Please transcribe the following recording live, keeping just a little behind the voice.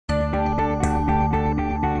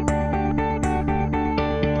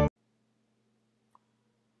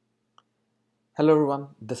Hello everyone,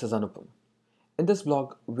 this is Anupam. In this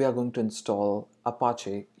blog, we are going to install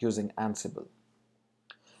Apache using Ansible.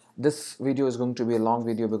 This video is going to be a long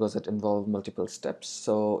video because it involves multiple steps.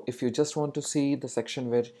 So if you just want to see the section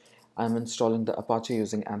where I'm installing the Apache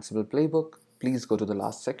using Ansible Playbook, please go to the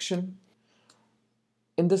last section.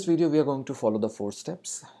 In this video, we are going to follow the 4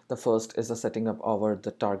 steps. The first is the setting up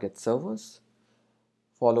the target servers,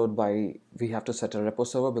 followed by we have to set a repo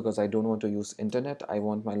server because I don't want to use internet. I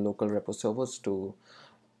want my local repo servers to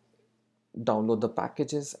download the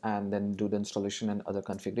packages and then do the installation and other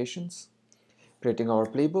configurations, creating our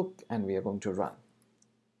playbook, and we are going to run.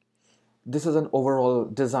 This is an overall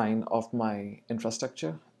design of my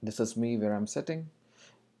infrastructure. This is me where I'm sitting,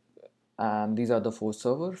 and these are the 4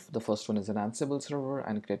 servers. The first one is an Ansible server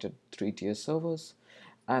and created 3 tier servers,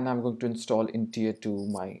 and I'm going to install in tier 2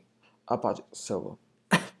 my Apache server.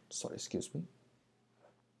 Sorry, excuse me.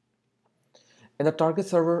 In the target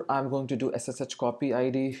server, I'm going to do SSH copy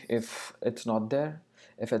ID if it's not there.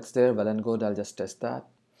 If it's there, well and good, I'll just test that.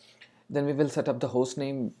 Then we will set up the host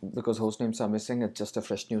name because host names are missing. It's just a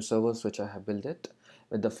fresh new servers which I have built it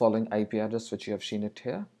with the following IP address which you have seen it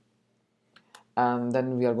here. And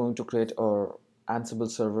then we are going to create our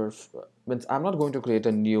Ansible server. Means I'm not going to create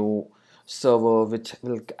a new server which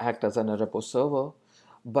will act as a repo server,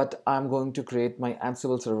 but I'm going to create my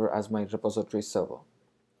Ansible server as my repository server.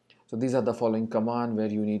 So these are the following command where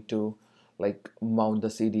you need to mount the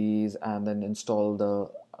CDs and then install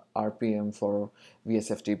the RPM for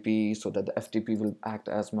VSFTP so that the FTP will act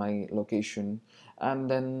as my location, and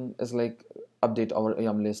then is update our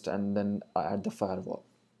YAM list and then add the firewall.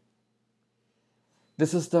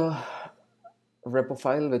 This is the repo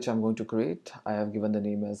file which I'm going to create. I have given the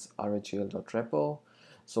name as rhel.repo.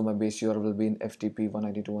 So my base URL will be in FTP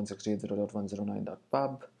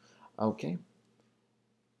 192.168.0.109.pub. Okay.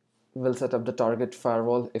 We'll set up the target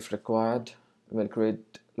firewall if required.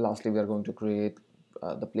 Lastly, we are going to create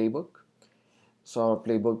the playbook. So our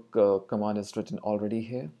playbook command is written already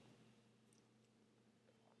here.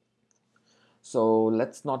 So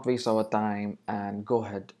let's not waste our time and go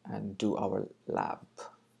ahead and do our lab.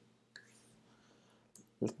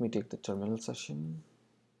 Let me take the terminal session,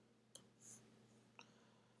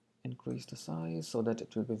 increase the size so that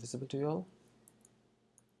it will be visible to you all.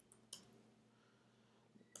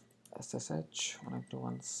 SSH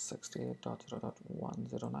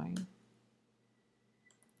 192.168.0.109.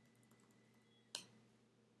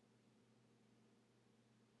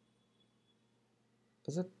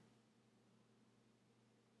 Is it?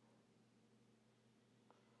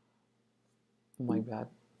 My bad.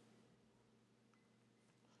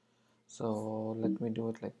 So let me do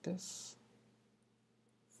it like this.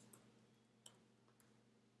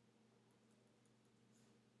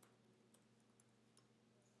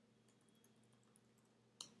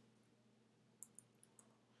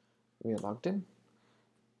 We are logged in.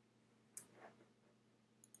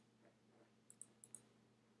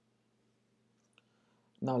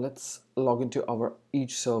 Now let's log into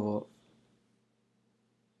each server.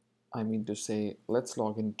 I mean to say, let's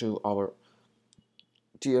log into our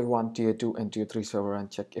tier 1, tier 2 and tier 3 server and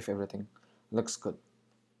check if everything looks good.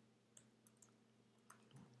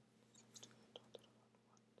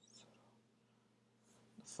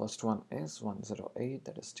 The first one is 108,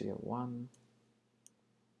 that is tier 1.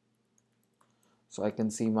 So I can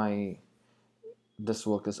see this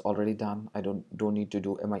work is already done. I don't need to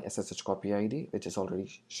do my SSH copy ID, which is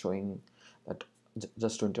already showing that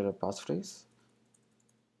just to enter a passphrase.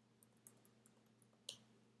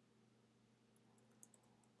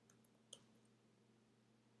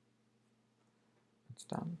 It's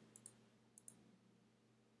done.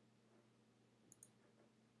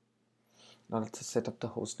 Now let's set up the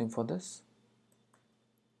hostname for this.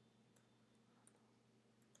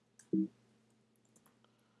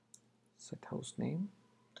 Set hostname,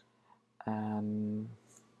 and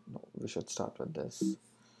no, we should start with this.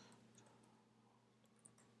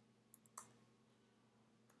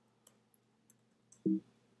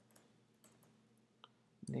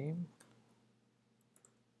 Name.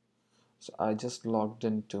 So I just logged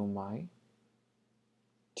into my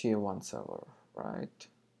tier 1 server, right?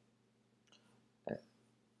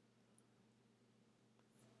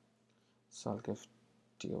 So I'll give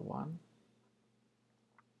tier 1.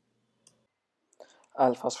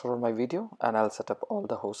 I'll fast forward my video and I'll set up all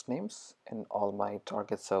the host names in all my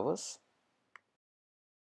target servers.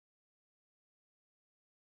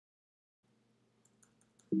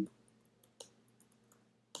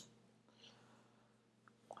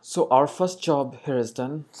 So our first job here is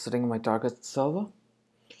done, setting my target server.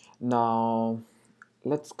 Now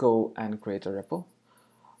let's go and create a repo.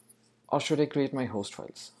 Or should I create my host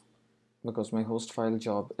files? because my host file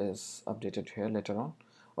job is updated here later on.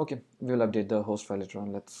 Okay, we will update the host file later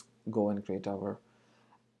on. Let's go and create our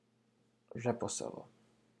repo server.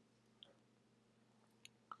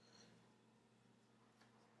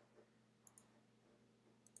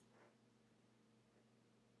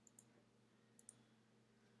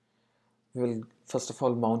 We will first of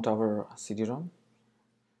all mount our CD-ROM.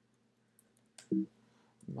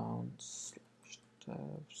 Mount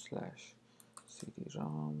 /tab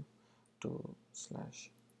 /CD-ROM to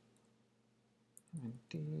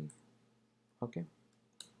 /mnt. Okay.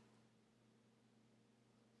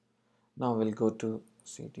 Now we'll go to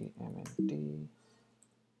cdmnt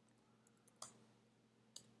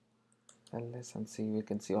ls and see, we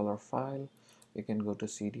can see all our file. We can go to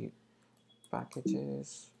cd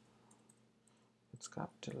packages, it's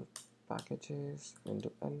capital packages, we'll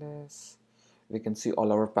do ls. We can see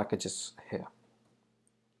all our packages here.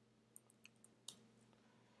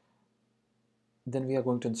 Then we are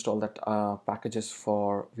going to install that packages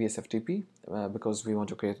for VSFTP because we want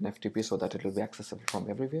to create an FTP so that it will be accessible from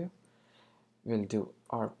everywhere. We'll do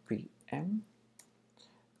rpm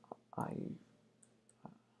ivh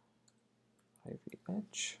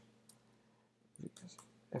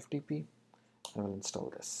FTP and we'll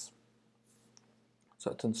install this.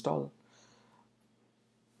 So it's installed.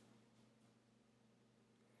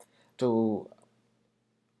 To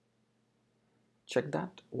check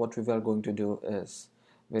that, what we are going to do is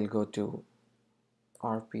we'll go to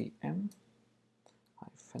rpm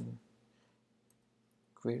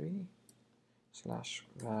query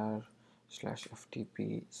 /var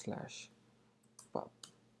 /ftp /pub.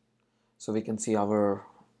 So we can see our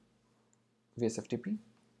VSFTP.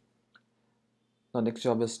 Now next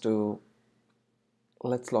job is to,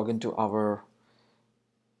 let's log into our,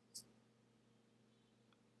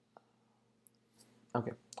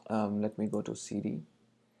 okay, let me go to cd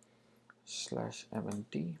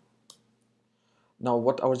 /mnt. Now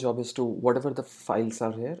what our job is to, whatever the files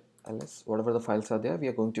are here, ls, whatever the files are there, we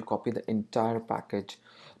are going to copy the entire package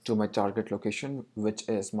to my target location, which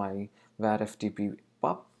is my var ftp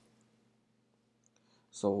pub.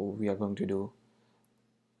 So we are going to do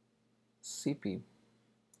cp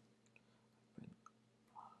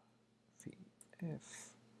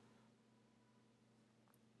vf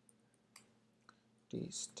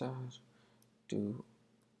d star to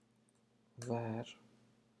var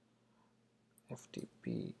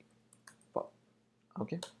ftp pub.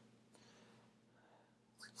 Okay,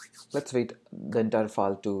 let's wait the entire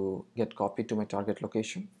file to get copied to my target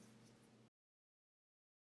location.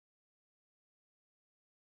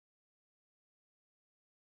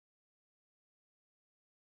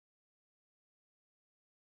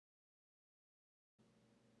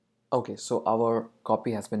 Okay, so our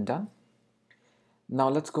copy has been done. Now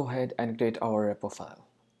let's go ahead and create our repo file.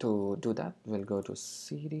 To do that, we'll go to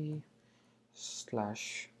cd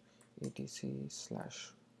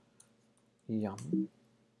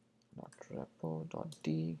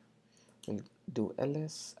 /etc/yum.repo.d. We'll do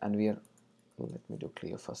ls and let me do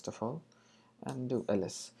clear first of all and do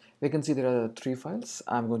ls. We can see there are 3 files.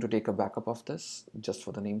 I'm going to take a backup of this just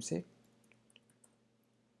for the namesake.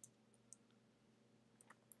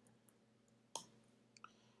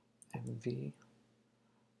 mv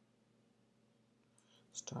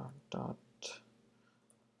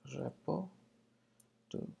start.repo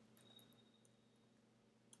to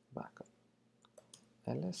backup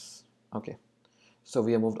ls. Okay, so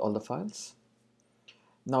we have moved all the files.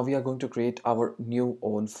 Now we are going to create our new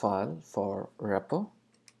own file for repo.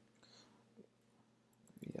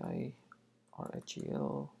 vi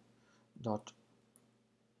rhel dot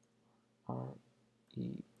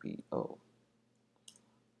repo.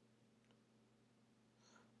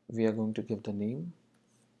 We are going to give the name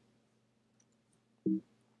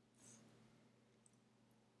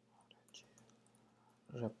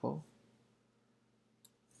repo.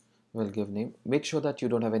 We'll give name. Make sure that you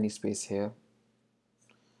don't have any space here.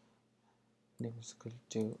 Name is equal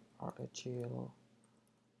to rhel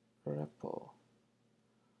repo.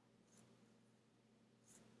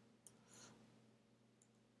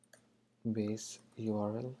 Base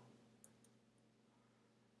URL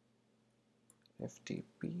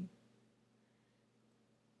FTP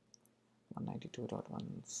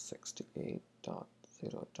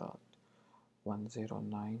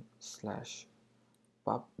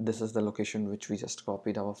 192.168.0.109/pub. This is the location which we just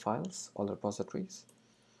copied our files, all repositories.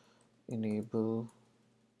 Enable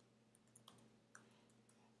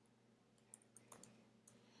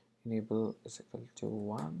is equal to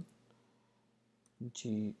 1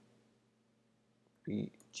 GPG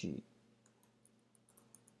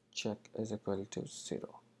check is equal to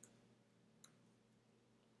 0.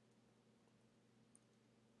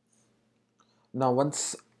 Now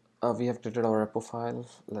once we have created our repo file,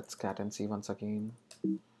 let's cat and see once again.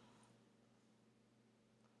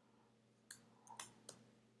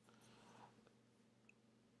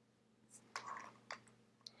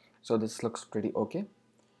 So this looks pretty okay.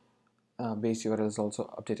 Base URL is also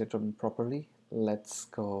updated properly. Let's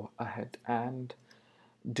go ahead and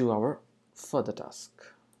do our further task.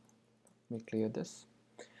 Let me clear this.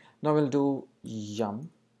 Now we'll do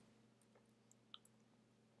yum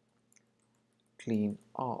clean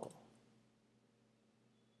all.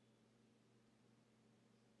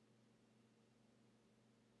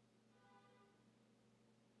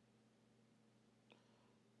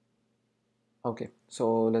 Okay,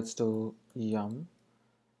 so let's do yum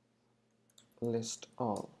list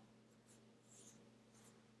all.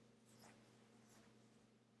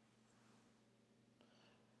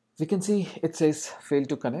 We can see it says failed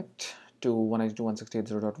to connect to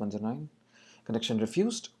 192.168.0.109. Connection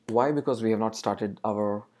refused. Why? Because we have not started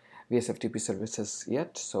our VSFTP services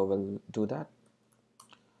yet. So we'll do that.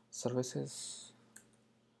 Services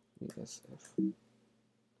VSFTP.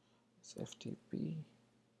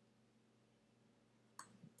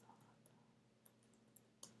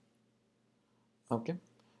 Okay,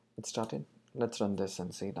 it started. Let's run this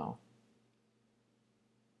and see now.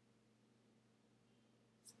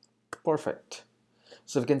 Perfect.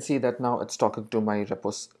 So we can see that now it's talking to my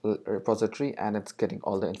repository and it's getting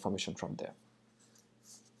all the information from there.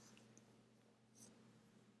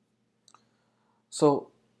 So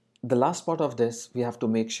the last part of this, we have to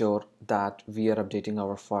make sure that we are updating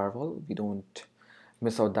our firewall. We don't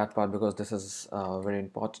miss out that part because this is very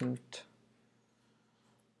important.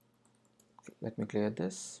 Let me clear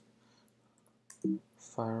this.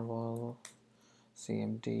 Firewall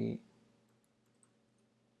cmd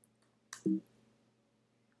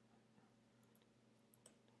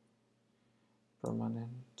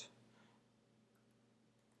permanent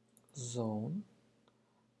zone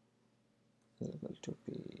is equal to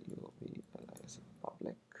publis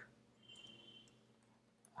public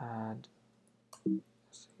add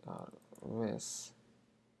service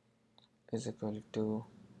is equal to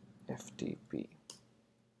FTP.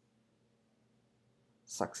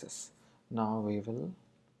 Success. Now we will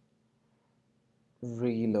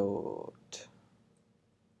reload.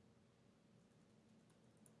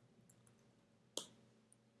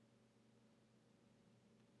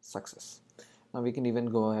 Success. Now we can even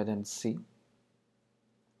go ahead and see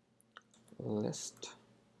list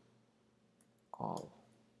all.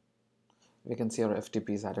 We can see our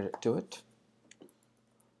FTP is added to it.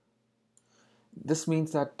 This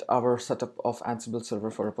means that our setup of Ansible server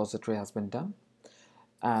for repository has been done,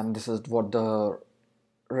 and this is what the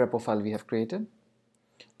repo file we have created.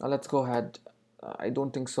 Now let's go ahead. I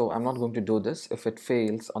don't think so. I'm not going to do this. If it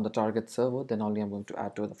fails on the target server, then only I'm going to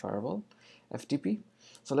add to the firewall FTP.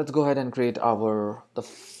 So let's go ahead and create the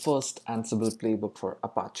first Ansible playbook for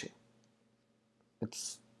Apache.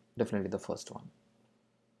 It's definitely the first one.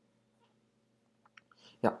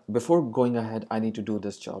 Yeah, before going ahead, I need to do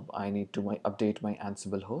this job. I need to update my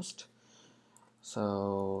Ansible host.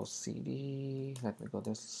 So cd, let me go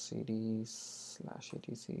this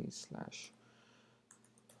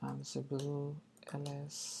cd/etc/ansible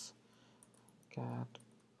ls cat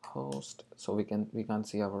host. So we can't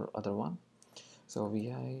see our other one. So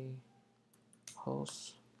vi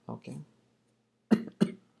host. Okay.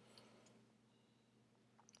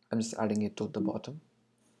 I'm just adding it to the bottom.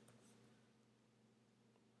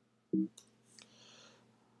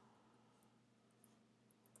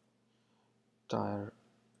 Tier,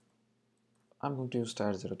 I'm going to use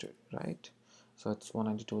tier 02, right? So it's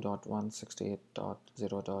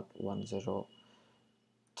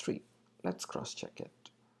 192.168.0.103. Let's cross check it.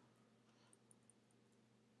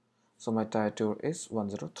 So my tier 2 is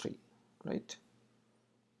 103, right?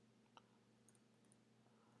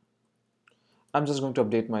 I'm just going to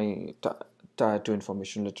update my tier 2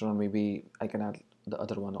 information later on. Maybe I can add the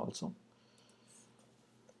other one also.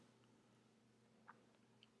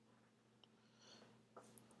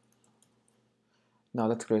 Now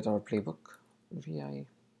let's create our playbook. Vi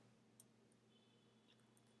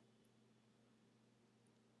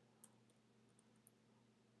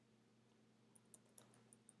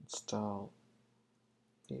install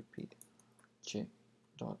apj.l.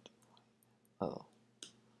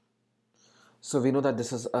 So we know that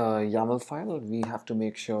this is a YAML file. We have to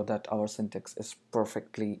make sure that our syntax is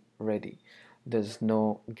perfectly ready. There's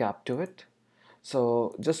no gap to it.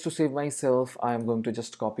 So just to save myself, I'm going to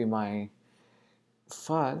just copy my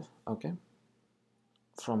file, okay,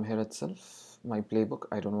 from here itself, my playbook.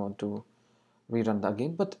 I don't want to rerun that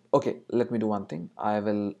again, but okay, let me do one thing. I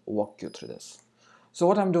will walk you through this. So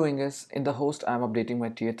what I'm doing is, in the host, I'm updating my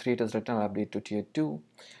tier 3. It is written, I'll update to tier 2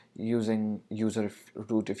 using user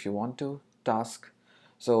root if you want to, task.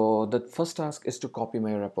 So the first task is to copy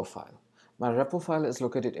my repo file. My repo file is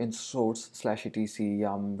located in source/etc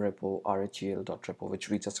yum repo rhel.repo, which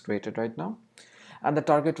we just created right now. And the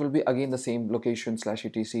target will be again the same location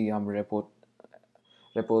 /etc yum repo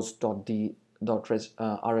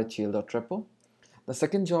repos.rhel.repo. The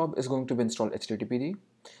second job is going to be install HTTPD.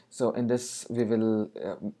 So in this, we will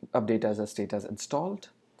update as a state as installed.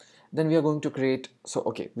 Then we are going to create, so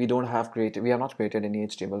okay, we have not created any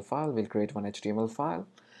HTML file. We'll create one HTML file,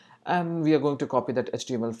 and we are going to copy that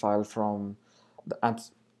HTML file from the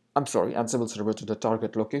Ansible server to the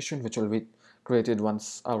target location, which will be created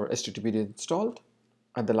once our HTTPD is installed.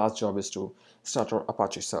 And the last job is to start our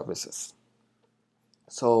Apache services.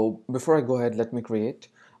 So before I go ahead, let me create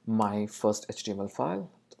my first HTML file.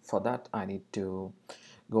 For that, I need to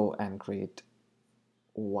go and create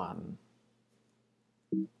one.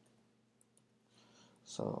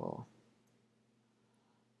 So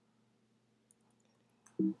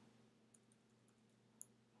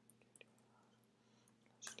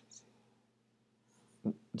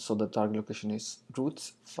the target location is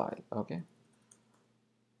roots file. Okay,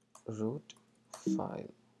 root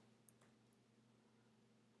file.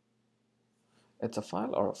 It's a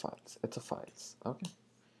file or a files? It's a files. Okay,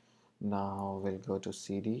 now we'll go to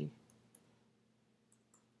cd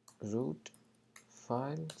root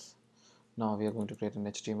files. Now we are going to create an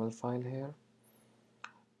HTML file here,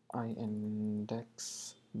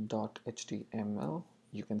 index.html.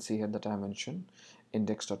 You can see here that I mentioned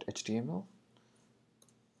index.html.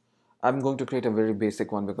 I'm going to create a very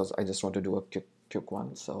basic one because I just want to do a quick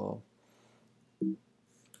one. So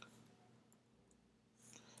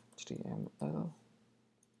HTML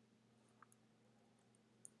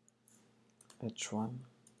h1.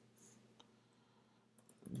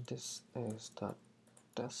 This is the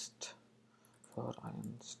test for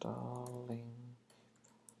installing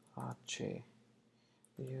Apache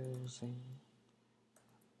using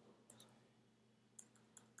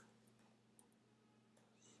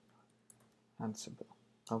Ansible.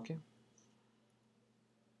 Okay.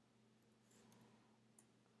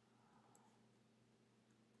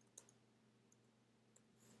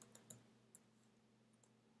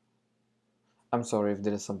 I'm sorry if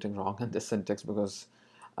there is something wrong in this syntax because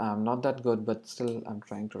I'm not that good, but still I'm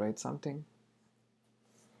trying to write something.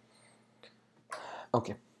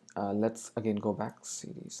 Okay, let's again go back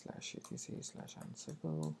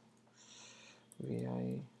cd/etc/ansible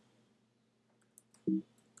vi.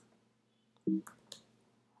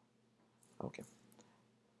 Okay,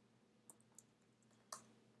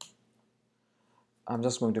 I'm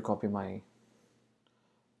just going to copy my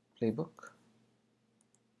playbook.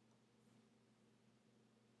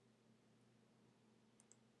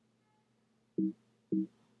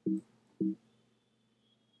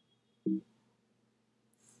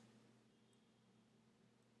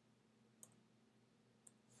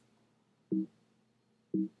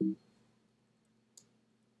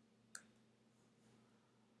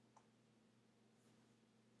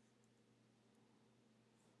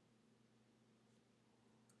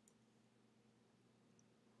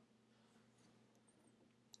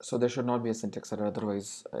 So there should not be a syntax error,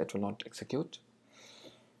 otherwise it will not execute.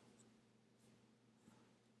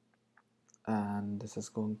 And this is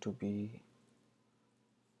going to be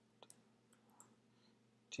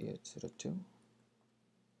th02.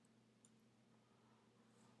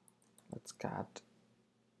 Let's cat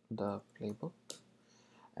the playbook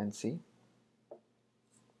and see.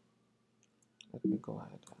 Let me go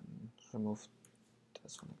ahead and remove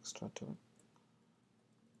this one extra to it.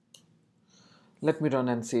 Let me run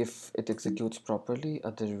and see if it executes properly.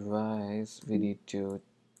 Otherwise, we need to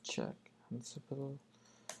check Ansible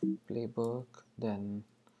Playbook, then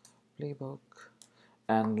Playbook,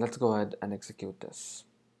 and let's go ahead and execute this.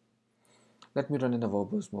 Let me run in a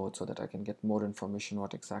verbose mode so that I can get more information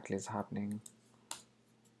what exactly is happening.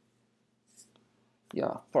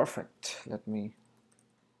 Yeah, perfect. Let me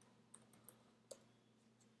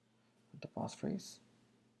put the passphrase.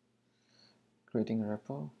 Creating a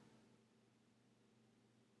repo.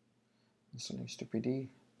 Installing HTTPD.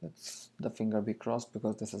 Let's the finger be crossed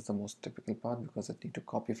because this is the most typical part, because it need to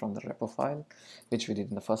copy from the repo file, which we did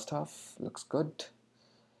in the first half. Looks good.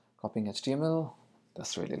 Copying HTML.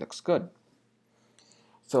 This really looks good.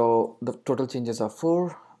 So the total changes are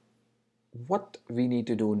 4. What we need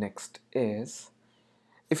to do next is,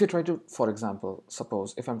 if you try to, for example,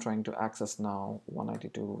 suppose if I'm trying to access now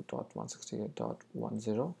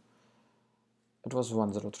 192.168.10, it was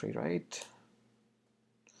 103, right?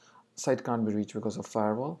 Site can't be reached because of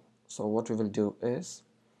firewall. So what we will do is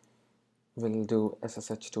we'll do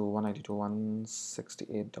SSH to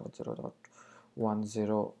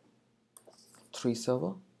 192.168.0.103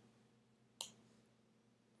 server.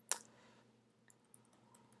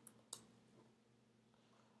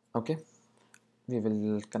 Okay, we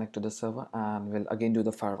will connect to the server and we'll again do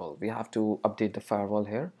the firewall. We have to update the firewall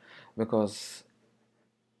here because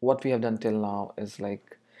what we have done till now is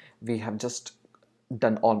like we have just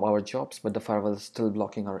done all our jobs, but the firewall is still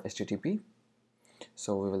blocking our HTTP.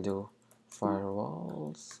 So we will do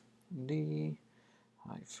firewalls d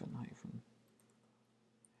hyphen hyphen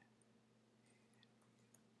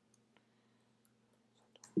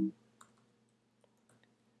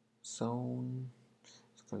zone is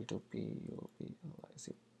equal to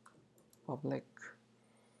public public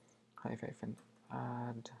hyphen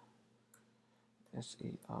add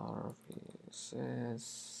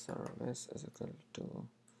service is equal to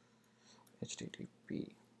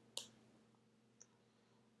HTTP.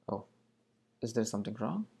 Oh, is there something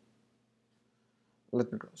wrong?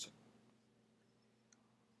 Let me close it.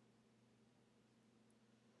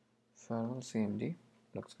 Firewall CMD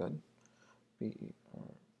looks good.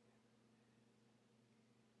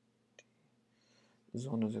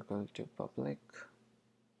 Zone is equal to public.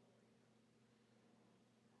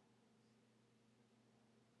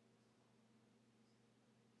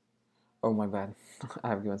 Oh my bad, I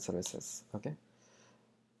have given services. Okay,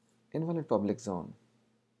 invalid public zone.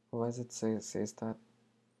 Why does it says that?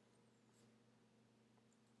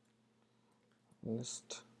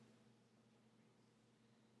 List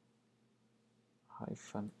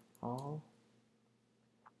hyphen all.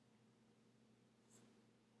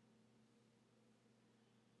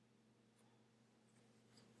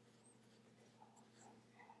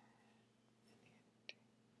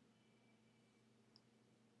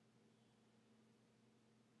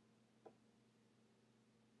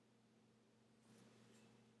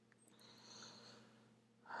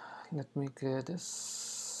 Let me clear this.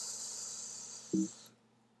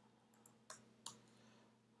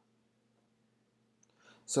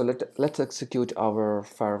 So let's execute our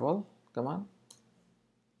firewall command.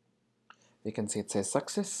 We can see it says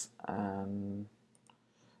success, and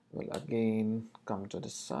we'll again come to the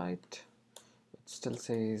site. It still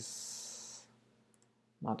says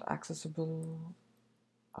not accessible.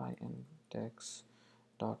 index.html.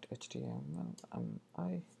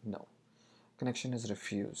 No, connection is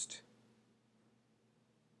refused.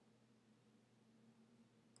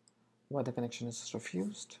 Why the connection is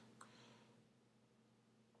refused?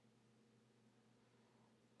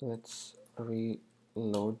 Let's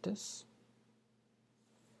reload this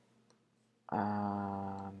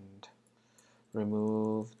and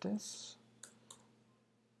remove this.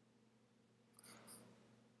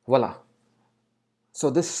 Voila. So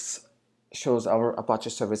this shows our Apache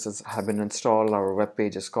services have been installed, our web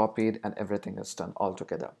page is copied, and everything is done all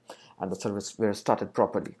together, and the service were started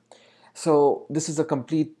properly. So this is a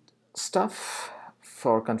complete stuff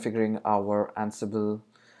for configuring our Ansible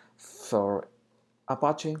for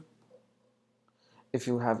Apache. If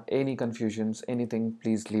you have any confusions, anything,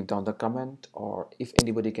 please leave down the comment, or if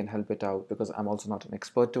anybody can help it out, because I'm also not an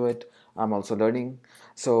expert to it. I'm also learning.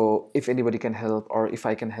 So if anybody can help, or if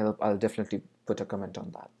I can help, I'll definitely put a comment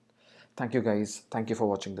on that. Thank you guys. Thank you for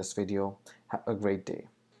watching this video. Have a great day.